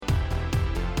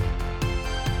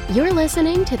You're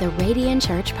listening to the Radiant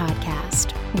Church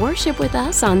Podcast. Worship with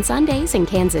us on Sundays in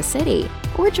Kansas City,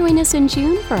 or join us in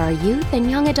June for our youth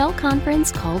and young adult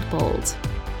conference called Bold.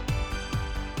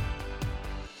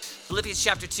 Philippians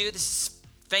chapter 2, this is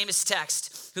a famous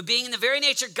text. Who being in the very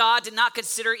nature God did not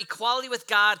consider equality with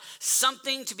God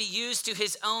something to be used to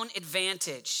his own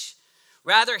advantage.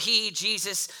 Rather, he,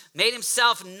 Jesus, made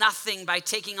himself nothing by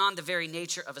taking on the very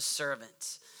nature of a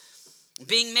servant.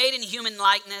 Being made in human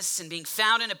likeness and being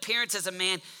found in appearance as a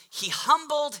man, he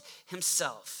humbled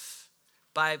himself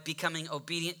by becoming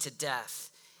obedient to death,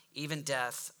 even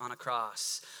death on a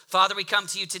cross. Father, we come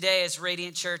to you today as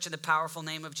Radiant Church in the powerful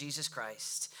name of Jesus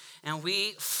Christ. And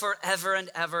we forever and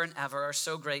ever and ever are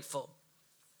so grateful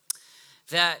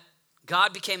that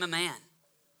God became a man,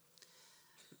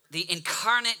 the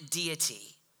incarnate deity.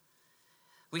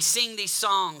 We sing these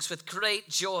songs with great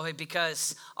joy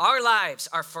because our lives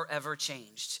are forever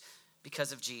changed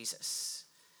because of Jesus.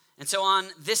 And so on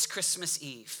this Christmas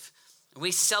Eve,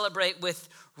 we celebrate with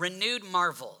renewed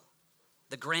marvel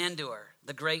the grandeur,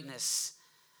 the greatness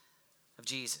of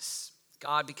Jesus,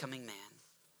 God becoming man,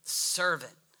 the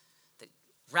servant that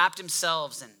wrapped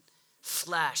himself in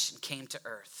flesh and came to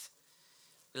earth.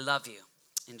 We love you.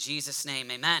 In Jesus' name,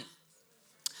 amen.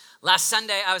 Last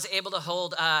Sunday, I was able to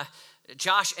hold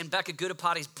Josh and Becca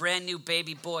Gudapati's brand new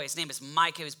baby boy. His name is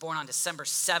Mike. He was born on December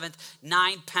 7th,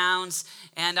 9 pounds.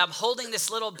 And I'm holding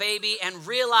this little baby and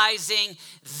realizing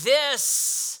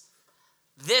this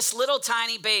little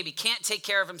tiny baby can't take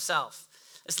care of himself.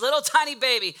 This little tiny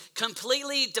baby,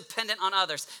 completely dependent on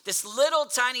others. This little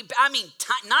tiny, 9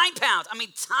 pounds,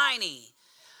 tiny.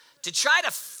 To try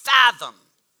to fathom,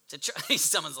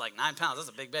 someone's like, 9 pounds, that's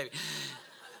a big baby.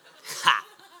 Ha.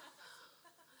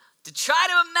 To try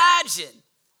to imagine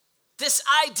this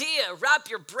idea,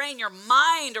 wrap your brain, your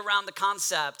mind around the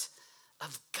concept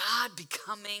of God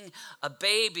becoming a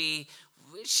baby,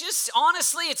 it's just,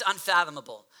 honestly, it's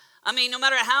unfathomable. No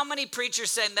matter how many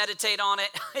preachers say meditate on it,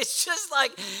 it's just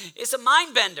like, it's a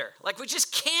mind bender. Like, we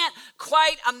just can't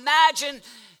quite imagine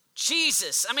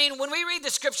Jesus. When we read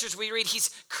the scriptures, we read he's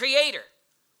creator.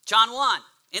 John 1.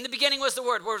 In the beginning was the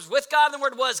Word was with God, and the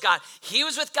Word was God. He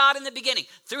was with God in the beginning.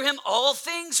 Through him, all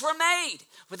things were made.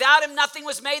 Without him, nothing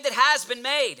was made that has been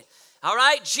made. All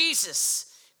right, Jesus,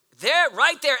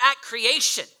 right there at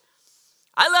creation.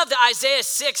 I love the Isaiah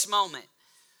 6 moment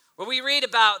where we read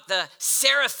about the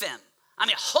seraphim.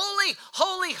 Holy,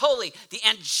 holy, holy. The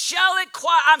angelic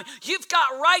choir. You've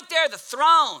got right there the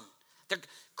throne.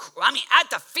 At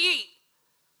the feet.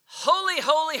 Holy,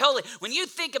 holy, holy. When you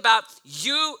think about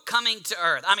you coming to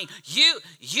earth,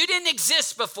 you didn't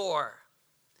exist before,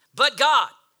 but God,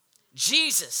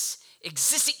 Jesus,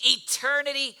 existing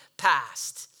eternity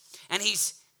past. And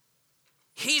he's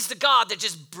the God that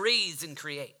just breathes and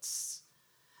creates.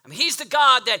 He's the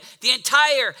God that the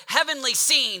entire heavenly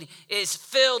scene is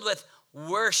filled with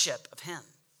worship of him.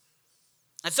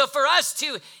 And so for us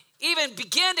to even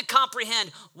begin to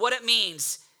comprehend what it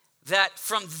means that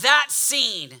from that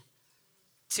scene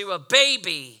to a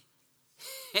baby,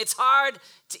 it's hard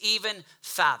to even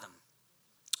fathom.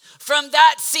 From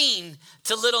that scene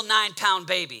to little 9-pound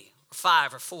baby, or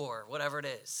 5 or 4, whatever it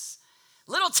is.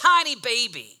 Little tiny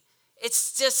baby.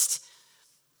 It's just,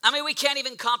 we can't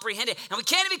even comprehend it. And we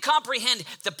can't even comprehend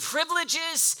the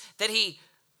privileges that he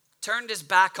turned his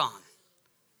back on.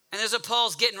 And there's what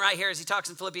Paul's getting right here as he talks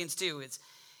in Philippians 2.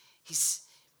 He's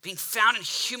being found in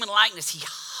human likeness, he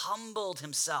humbled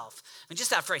himself. Just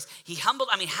that phrase, he humbled,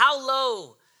 how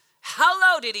low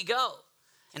did he go?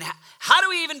 And how do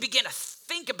we even begin to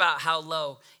think about how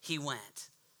low he went?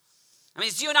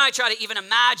 As you and I try to even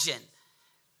imagine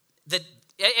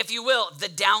if you will, the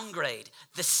downgrade,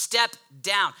 the step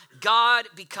down. God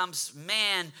becomes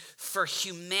man for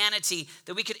humanity,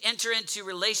 that we could enter into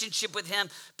relationship with him,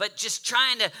 but just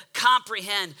trying to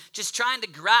comprehend, just trying to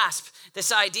grasp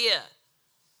this idea.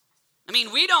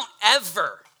 We don't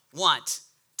ever want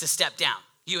to step down,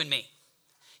 you and me.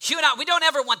 You and I, we don't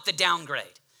ever want the downgrade.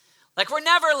 We're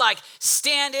never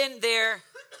standing there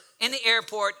in the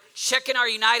airport, checking our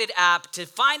United app to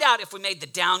find out if we made the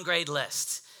downgrade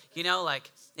list.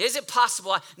 Is it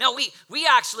possible? No, we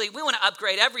want to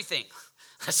upgrade everything.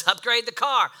 Let's upgrade the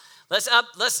car. Let's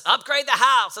upgrade the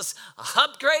house. Let's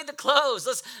upgrade the clothes.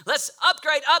 Let's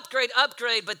upgrade.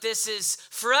 But this is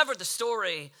forever the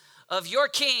story of your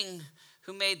king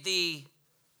who made the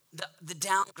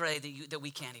downgrade that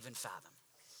we can't even fathom.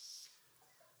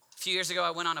 A few years ago, I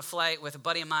went on a flight with a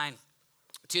buddy of mine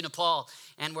to Nepal,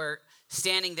 and we're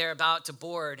standing there about to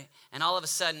board, and all of a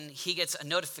sudden, he gets a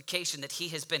notification that he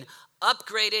has been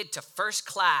upgraded to first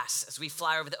class as we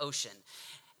fly over the ocean.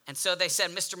 And so they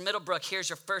said, Mr. Middlebrook, here's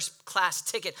your first class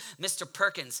ticket. Mr.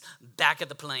 Perkins, back of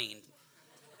the plane.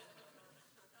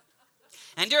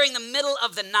 And during the middle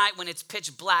of the night when it's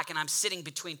pitch black and I'm sitting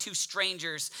between two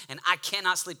strangers and I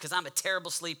cannot sleep because I'm a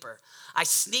terrible sleeper, I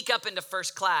sneak up into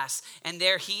first class and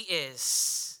there he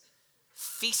is,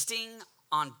 feasting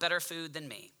on better food than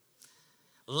me,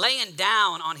 laying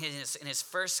down in his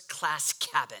first class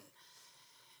cabin.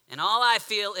 And all I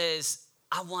feel is,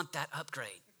 I want that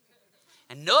upgrade.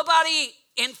 And nobody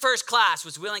in first class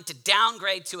was willing to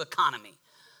downgrade to economy.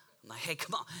 I'm like, hey,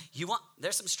 come on.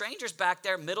 There's some strangers back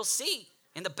there, middle seat,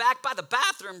 in the back by the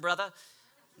bathroom, brother.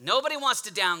 Nobody wants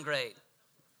to downgrade.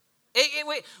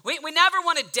 We never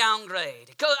want to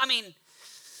downgrade.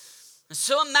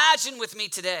 So imagine with me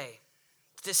today,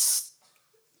 we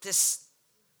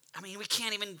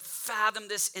can't even fathom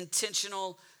this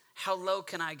intentional, how low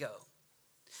can I go?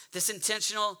 This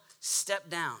intentional step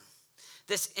down.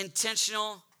 This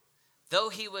intentional, though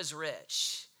he was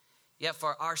rich, yet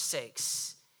for our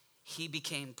sakes, he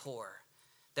became poor.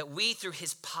 That we, through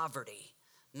his poverty,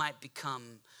 might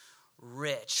become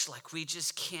rich. Like we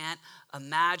just can't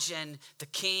imagine. The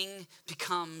king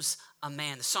becomes a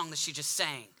man. The song that she just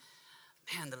sang.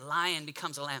 Man, the lion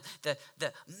becomes a lamb. The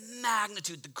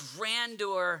magnitude, the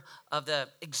grandeur of the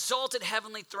exalted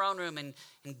heavenly throne room. And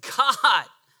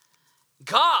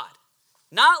God,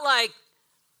 not like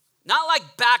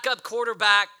backup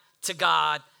quarterback to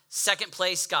God, second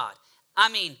place God.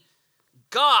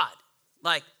 God,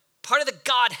 like part of the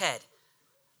Godhead.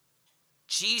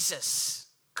 Jesus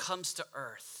comes to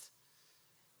earth.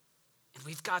 And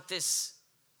we've got this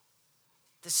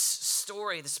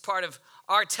story, this part of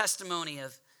our testimony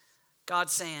of God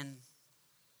saying,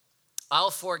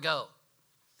 I'll forego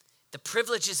the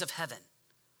privileges of heaven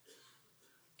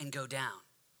and go down.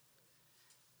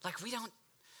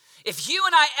 If you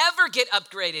and I ever get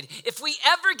upgraded, if we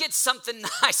ever get something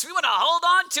nice, we want to hold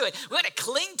on to it. We want to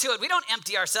cling to it. We don't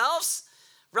empty ourselves,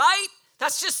 right?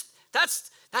 That's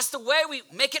the way we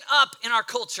make it up in our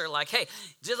culture. Like, hey,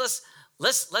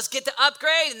 let's get the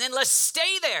upgrade and then let's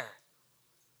stay there.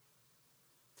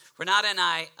 Renata and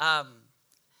I,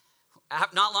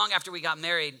 not long after we got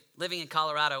married, living in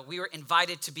Colorado, we were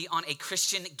invited to be on a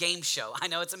Christian game show. I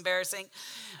know it's embarrassing.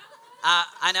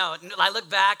 I know. I look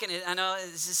back and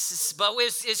but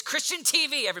it's Christian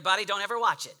TV, everybody. Don't ever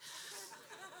watch it.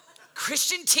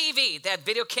 Christian TV. They had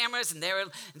video cameras and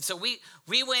so we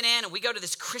went in and we go to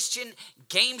this Christian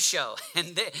game show.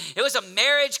 And it was a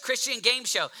marriage Christian game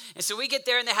show. And so we get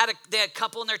there and they had a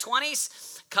couple in their 20s.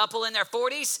 Couple in their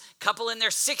 40s, couple in their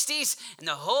 60s. And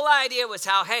the whole idea was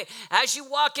how, hey, as you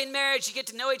walk in marriage, you get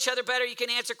to know each other better. You can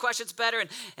answer questions better.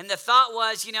 And the thought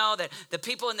was, that the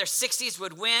people in their 60s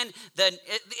would win the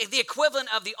equivalent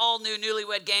of the all-new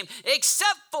Newlywed Game,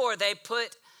 except for they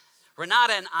put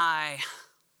Renata and I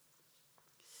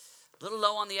a little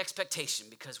low on the expectation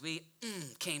because we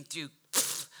came through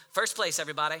first place,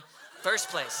 everybody. First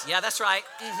place. Yeah, that's right.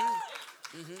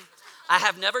 I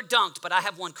have never dunked, but I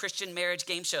have won Christian marriage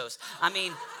game shows.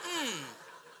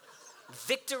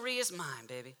 Victory is mine,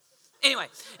 baby. Anyway,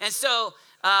 and so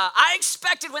I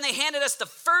expected when they handed us the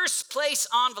first place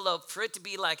envelope for it to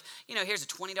be like, here's a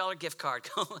 $20 gift card.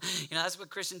 That's what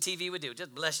Christian TV would do.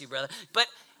 Just bless you, brother. But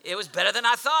it was better than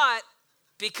I thought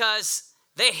because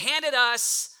they handed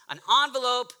us an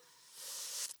envelope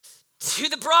to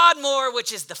the Broadmoor,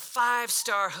 which is the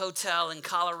 5-star hotel in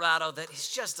Colorado that is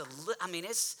just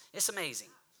it's amazing.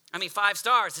 5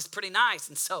 stars is pretty nice.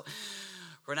 And so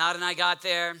Renata and I got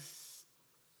there,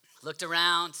 looked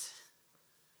around,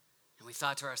 and we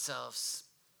thought to ourselves,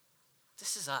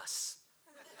 this is us.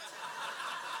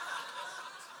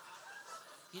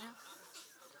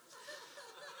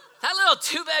 That little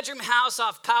 2-bedroom house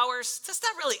off Powers, that's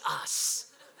not really us.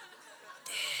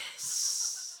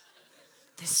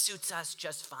 This suits us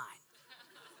just fine.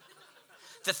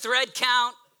 The thread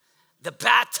count, the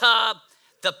bathtub,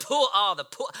 the pool,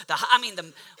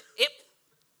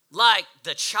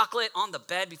 the chocolate on the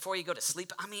bed before you go to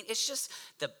sleep. It's just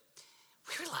we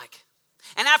were like,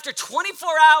 and after 24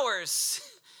 hours,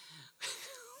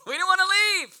 we didn't want to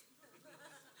leave.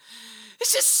 It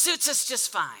just suits us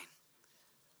just fine.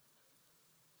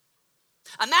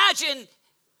 Imagine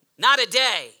not a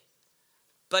day,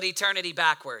 but eternity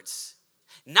backwards.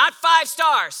 Not 5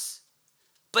 stars,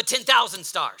 but 10,000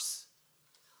 stars.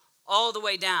 All the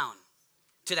way down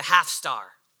to the half-star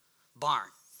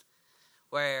barn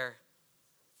where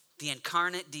the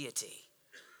incarnate deity,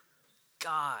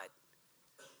 God,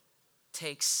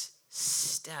 takes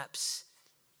steps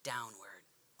downward.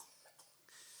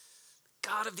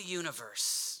 God of the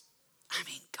universe.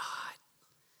 God.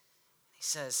 He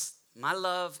says, My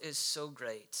love is so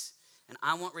great, and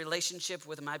I want relationship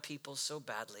with my people so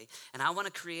badly, and I want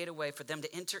to create a way for them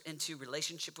to enter into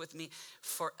relationship with me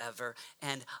forever,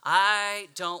 and I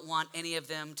don't want any of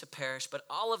them to perish, but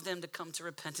all of them to come to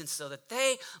repentance so that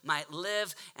they might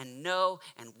live and know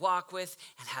and walk with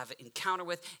and have an encounter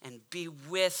with and be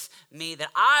with me,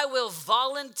 that I will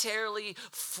voluntarily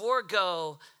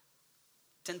forego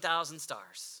 10,000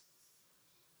 stars,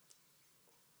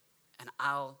 and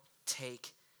I'll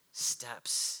take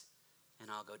steps,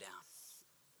 and I'll go down.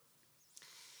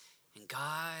 And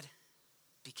God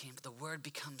the word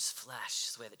becomes flesh,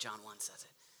 is the way that John 1 says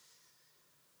it.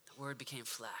 The word became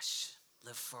flesh,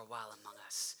 lived for a while among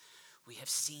us. We have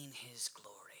seen his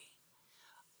glory,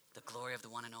 the glory of the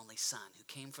one and only Son, who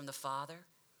came from the Father,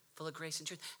 full of grace and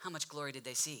truth. How much glory did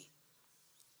they see?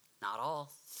 Not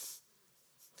all.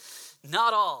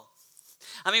 Not all.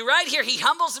 I mean, right here, he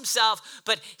humbles himself,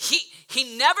 but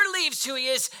he never leaves who he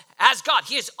is as God.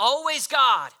 He is always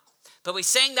God. But we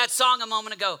sang that song a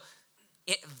moment ago.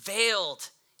 It veiled,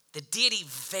 the deity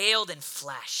veiled in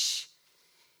flesh.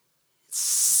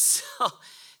 So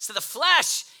the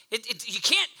flesh, you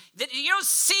don't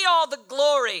see all the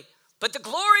glory, but the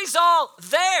glory's all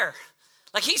there.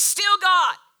 Like he's still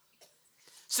God.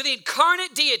 So the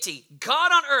incarnate deity,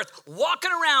 God on earth,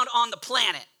 walking around on the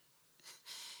planet.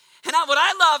 And what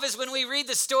I love is when we read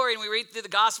the story and we read through the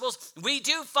Gospels, we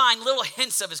do find little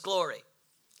hints of his glory.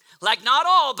 Like not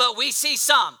all, but we see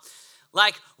some.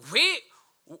 Like we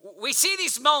see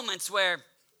these moments where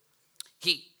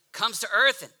he comes to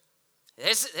earth and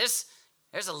there's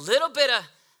a little bit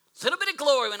of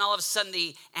glory when all of a sudden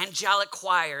the angelic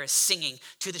choir is singing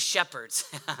to the shepherds.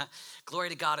 Glory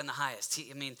to God in the highest.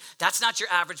 That's not your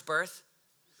average birth.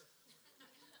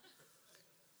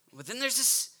 But then there's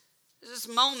this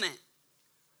moment,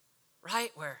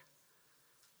 right, where,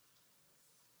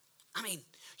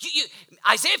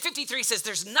 Isaiah 53 says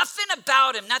there's nothing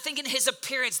about him, nothing in his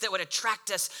appearance that would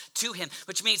attract us to him,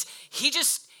 which means he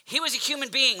was a human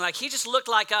being, like he just looked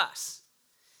like us.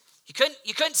 You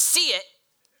couldn't see it,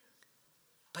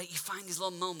 but you find these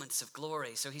little moments of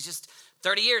glory. So he's just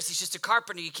 30 years, he's just a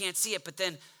carpenter, you can't see it, but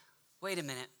then, wait a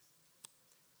minute.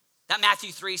 That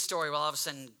Matthew 3 story where all of a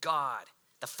sudden God,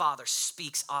 the Father,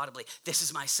 speaks audibly. This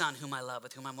is my Son whom I love,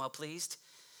 with whom I'm well pleased.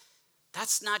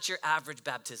 That's not your average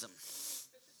baptism.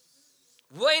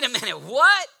 Wait a minute,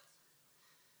 what?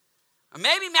 Or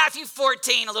maybe Matthew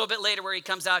 14, a little bit later, where he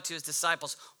comes out to his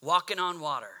disciples walking on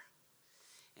water.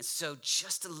 And so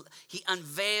he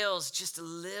unveils just a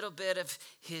little bit of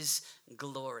his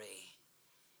glory.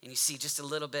 And you see just a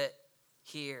little bit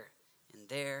here and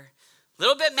there. A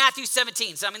little bit Matthew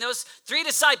 17. So those three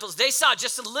disciples, they saw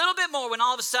just a little bit more when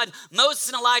all of a sudden Moses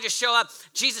and Elijah show up.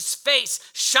 Jesus' face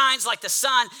shines like the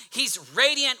sun. He's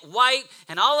radiant white.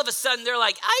 And all of a sudden they're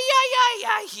like,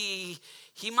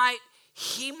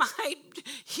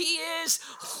 he is,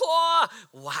 oh,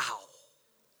 wow.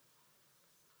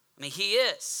 He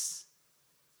is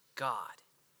God.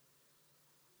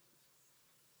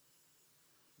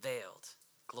 Veiled,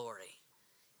 glory,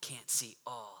 can't see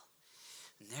all.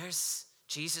 And there's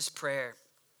Jesus' prayer,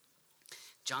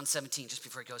 John 17, just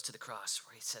before he goes to the cross,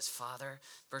 where he says, Father,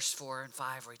 verse 4 and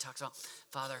 5, where he talks about,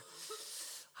 Father,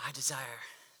 I desire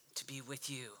to be with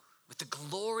you with the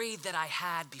glory that I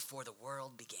had before the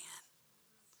world began.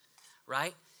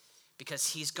 Right? Because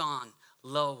he's gone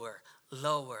lower,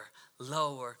 lower,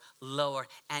 lower, lower.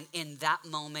 And in that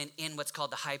moment, in what's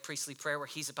called the high priestly prayer, where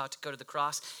he's about to go to the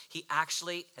cross, he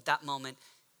actually, at that moment,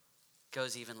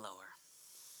 goes even lower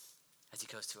as he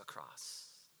goes to a cross.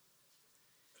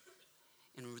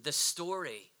 And the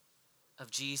story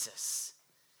of Jesus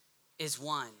is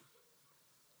one.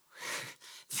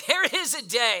 There is a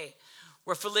day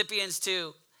where Philippians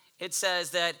 2, it says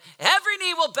that every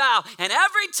knee will bow and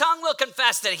every tongue will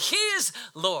confess that he is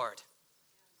Lord.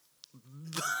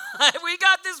 We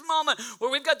got this moment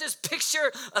where we've got this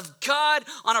picture of God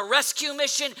on a rescue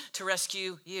mission to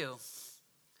rescue you,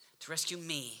 to rescue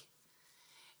me.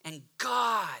 And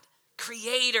God,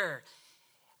 creator,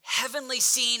 heavenly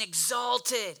seen,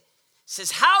 exalted,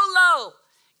 says, how low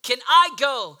can I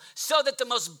go so that the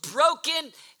most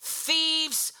broken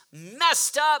thieves,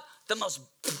 messed up, the most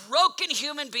broken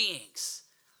human beings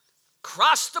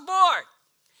across the board,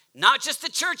 not just the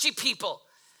churchy people,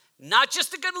 not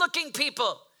just the good-looking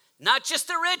people, not just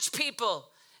the rich people,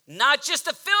 not just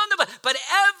the fill in the, but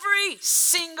every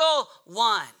single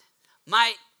one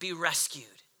might be rescued.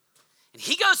 And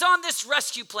he goes on this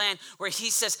rescue plan where he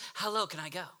says, how low can I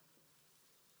go?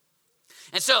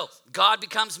 And so God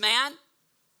becomes man,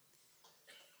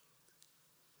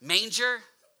 manger,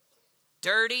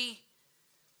 dirty,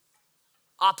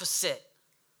 opposite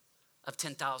of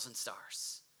 10,000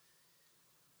 stars.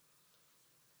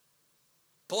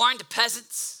 Born to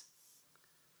peasants,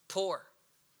 poor.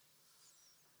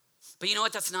 But you know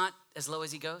what? That's not as low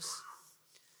as he goes.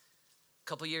 A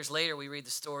couple years later, we read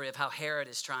the story of how Herod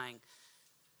is trying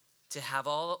to have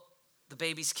all the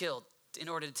babies killed in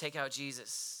order to take out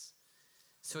Jesus.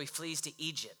 So he flees to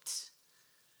Egypt.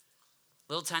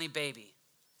 Little tiny baby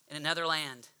in another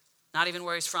land, not even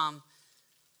where he's from.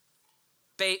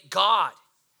 God,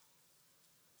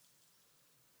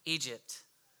 Egypt.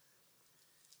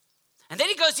 And then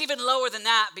he goes even lower than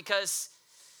that, because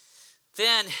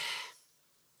then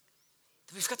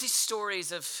we've got these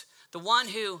stories of the one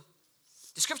who,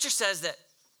 the scripture says that,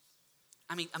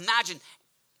 imagine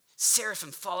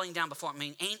seraphim falling down before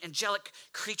him. Angelic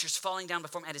creatures falling down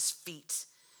before him at his feet.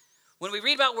 When we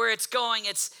read about where it's going,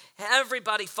 it's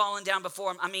everybody falling down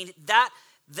before him.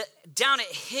 Down at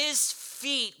his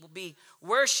feet will be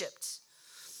worshiped.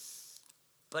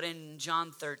 But in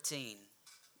John 13,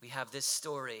 we have this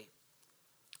story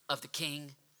of the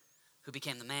king who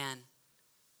became the man,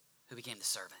 who became the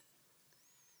servant.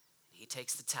 He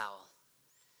takes the towel.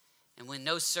 And when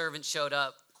no servant showed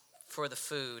up for the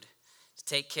food to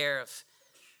take care of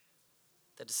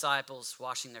the disciples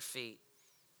washing their feet,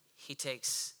 he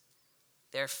takes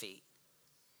their feet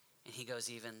and he goes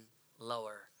even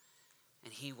lower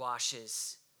and he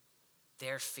washes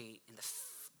their feet. And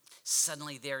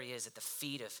suddenly there he is at the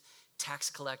feet of tax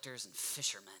collectors and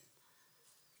fishermen.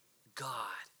 God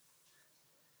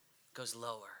goes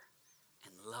lower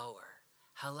and lower.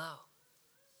 How low?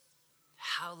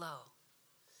 How low?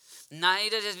 Now he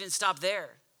doesn't even stop there.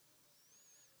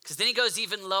 Because then he goes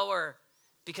even lower,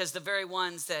 because the very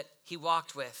ones that he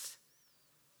walked with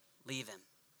leave him.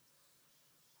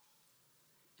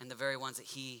 And the very ones that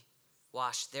he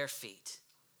washed their feet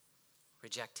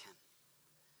reject him.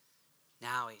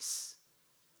 Now he's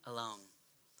alone,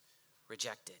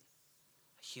 rejected,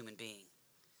 a human being.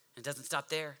 And it doesn't stop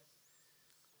there,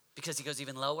 because he goes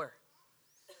even lower.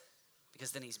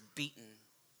 Because then he's beaten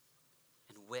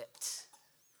and whipped.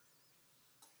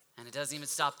 And it doesn't even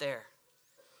stop there,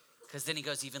 because then he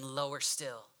goes even lower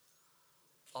still,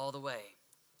 all the way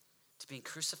to being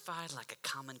crucified like a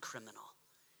common criminal,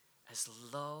 as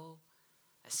low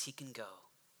as he can go.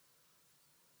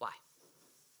 Why?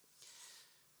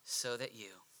 So that you,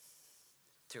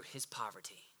 through his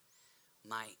poverty,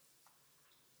 might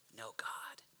know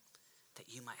God, that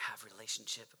you might have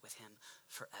relationship with him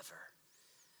forever.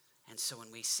 And so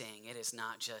when we sing, it is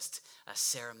not just a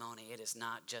ceremony. It is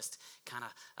not just kind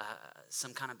of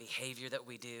some kind of behavior that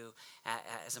we do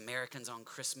as Americans on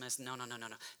Christmas. No.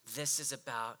 This is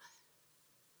about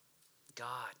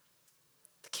God,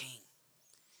 the King,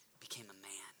 became a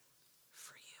man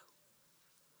for you.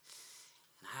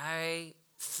 And I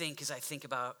think, as I think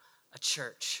about a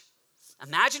church,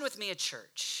 imagine with me a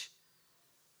church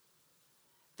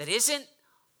that isn't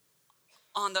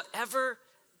on the ever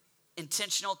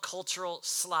intentional cultural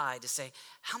slide to say,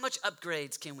 how much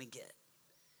upgrades can we get?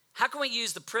 How can we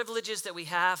use the privileges that we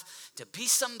have to be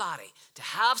somebody, to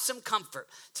have some comfort,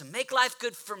 to make life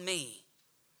good for me?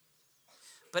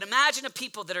 But imagine a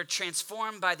people that are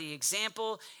transformed by the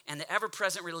example and the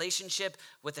ever-present relationship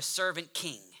with a servant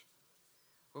king,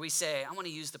 where we say, I want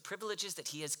to use the privileges that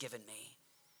he has given me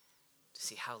to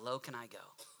see how low can I go?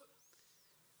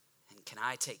 And can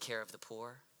I take care of the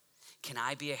poor? Can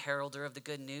I be a heralder of the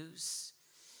good news?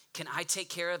 Can I take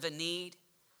care of a need?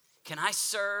 Can I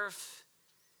serve?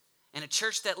 And a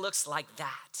church that looks like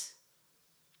that,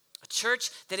 a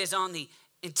church that is on the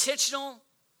intentional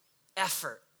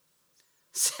effort,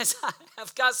 says,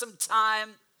 I've got some time.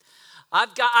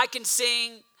 I can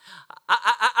sing.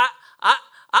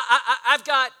 I've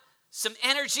got some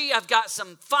energy. I've got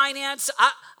some finance.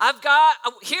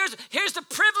 Here's the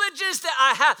privileges that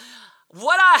I have.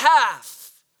 What I have.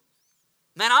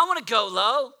 Man, I want to go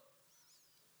low.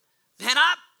 Man,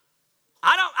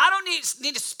 I don't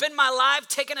need to spend my life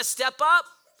taking a step up.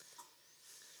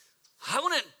 I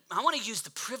want to use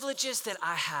the privileges that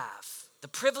I have, the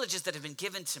privileges that have been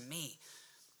given to me,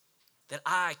 that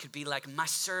I could be like my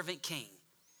servant king.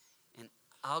 And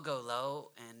I'll go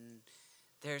low. And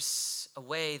there's a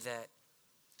way that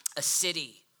a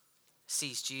city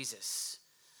sees Jesus.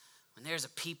 When there's a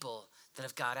people that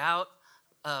have got out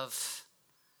of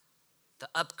the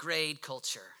upgrade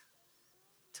culture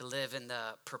to live in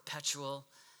the perpetual,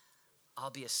 I'll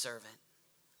be a servant,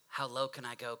 how low can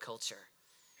I go culture,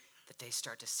 that they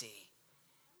start to see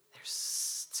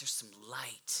there's some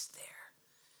light there.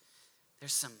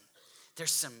 There's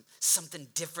there's something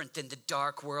different than the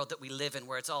dark world that we live in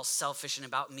where it's all selfish and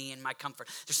about me and my comfort.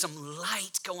 There's some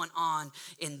light going on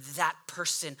in that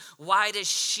person. Why does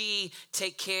she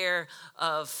take care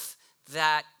of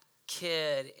that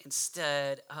kid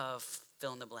instead of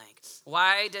fill in the blank?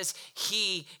 Why does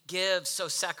he give so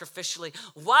sacrificially?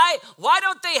 Why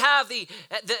don't they have the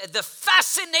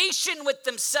fascination with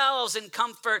themselves and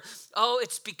comfort? Oh,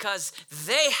 it's because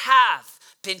they have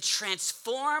been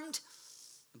transformed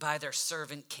by their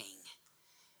servant king.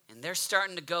 And they're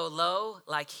starting to go low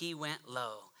like he went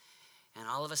low. And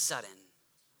all of a sudden,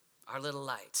 our little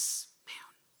lights,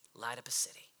 man, light up a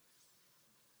city.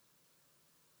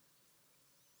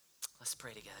 Let's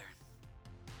pray together.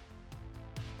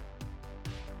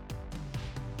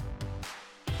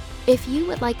 If you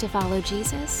would like to follow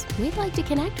Jesus, we'd like to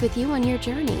connect with you on your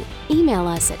journey. Email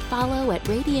us at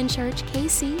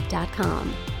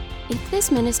follow@radiantchurchkc.com. If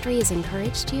this ministry has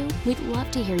encouraged you, we'd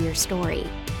love to hear your story.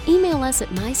 Email us at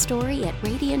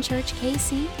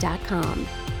mystory@radiantchurchkc.com.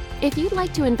 If you'd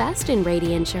like to invest in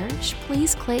Radiant Church,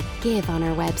 please click Give on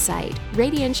our website,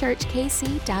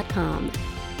 radiantchurchkc.com.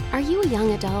 Are you a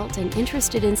young adult and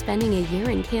interested in spending a year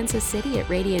in Kansas City at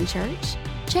Radiant Church?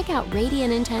 Check out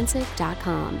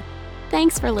radiantintensive.com.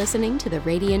 Thanks for listening to the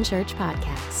Radiant Church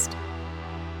Podcast.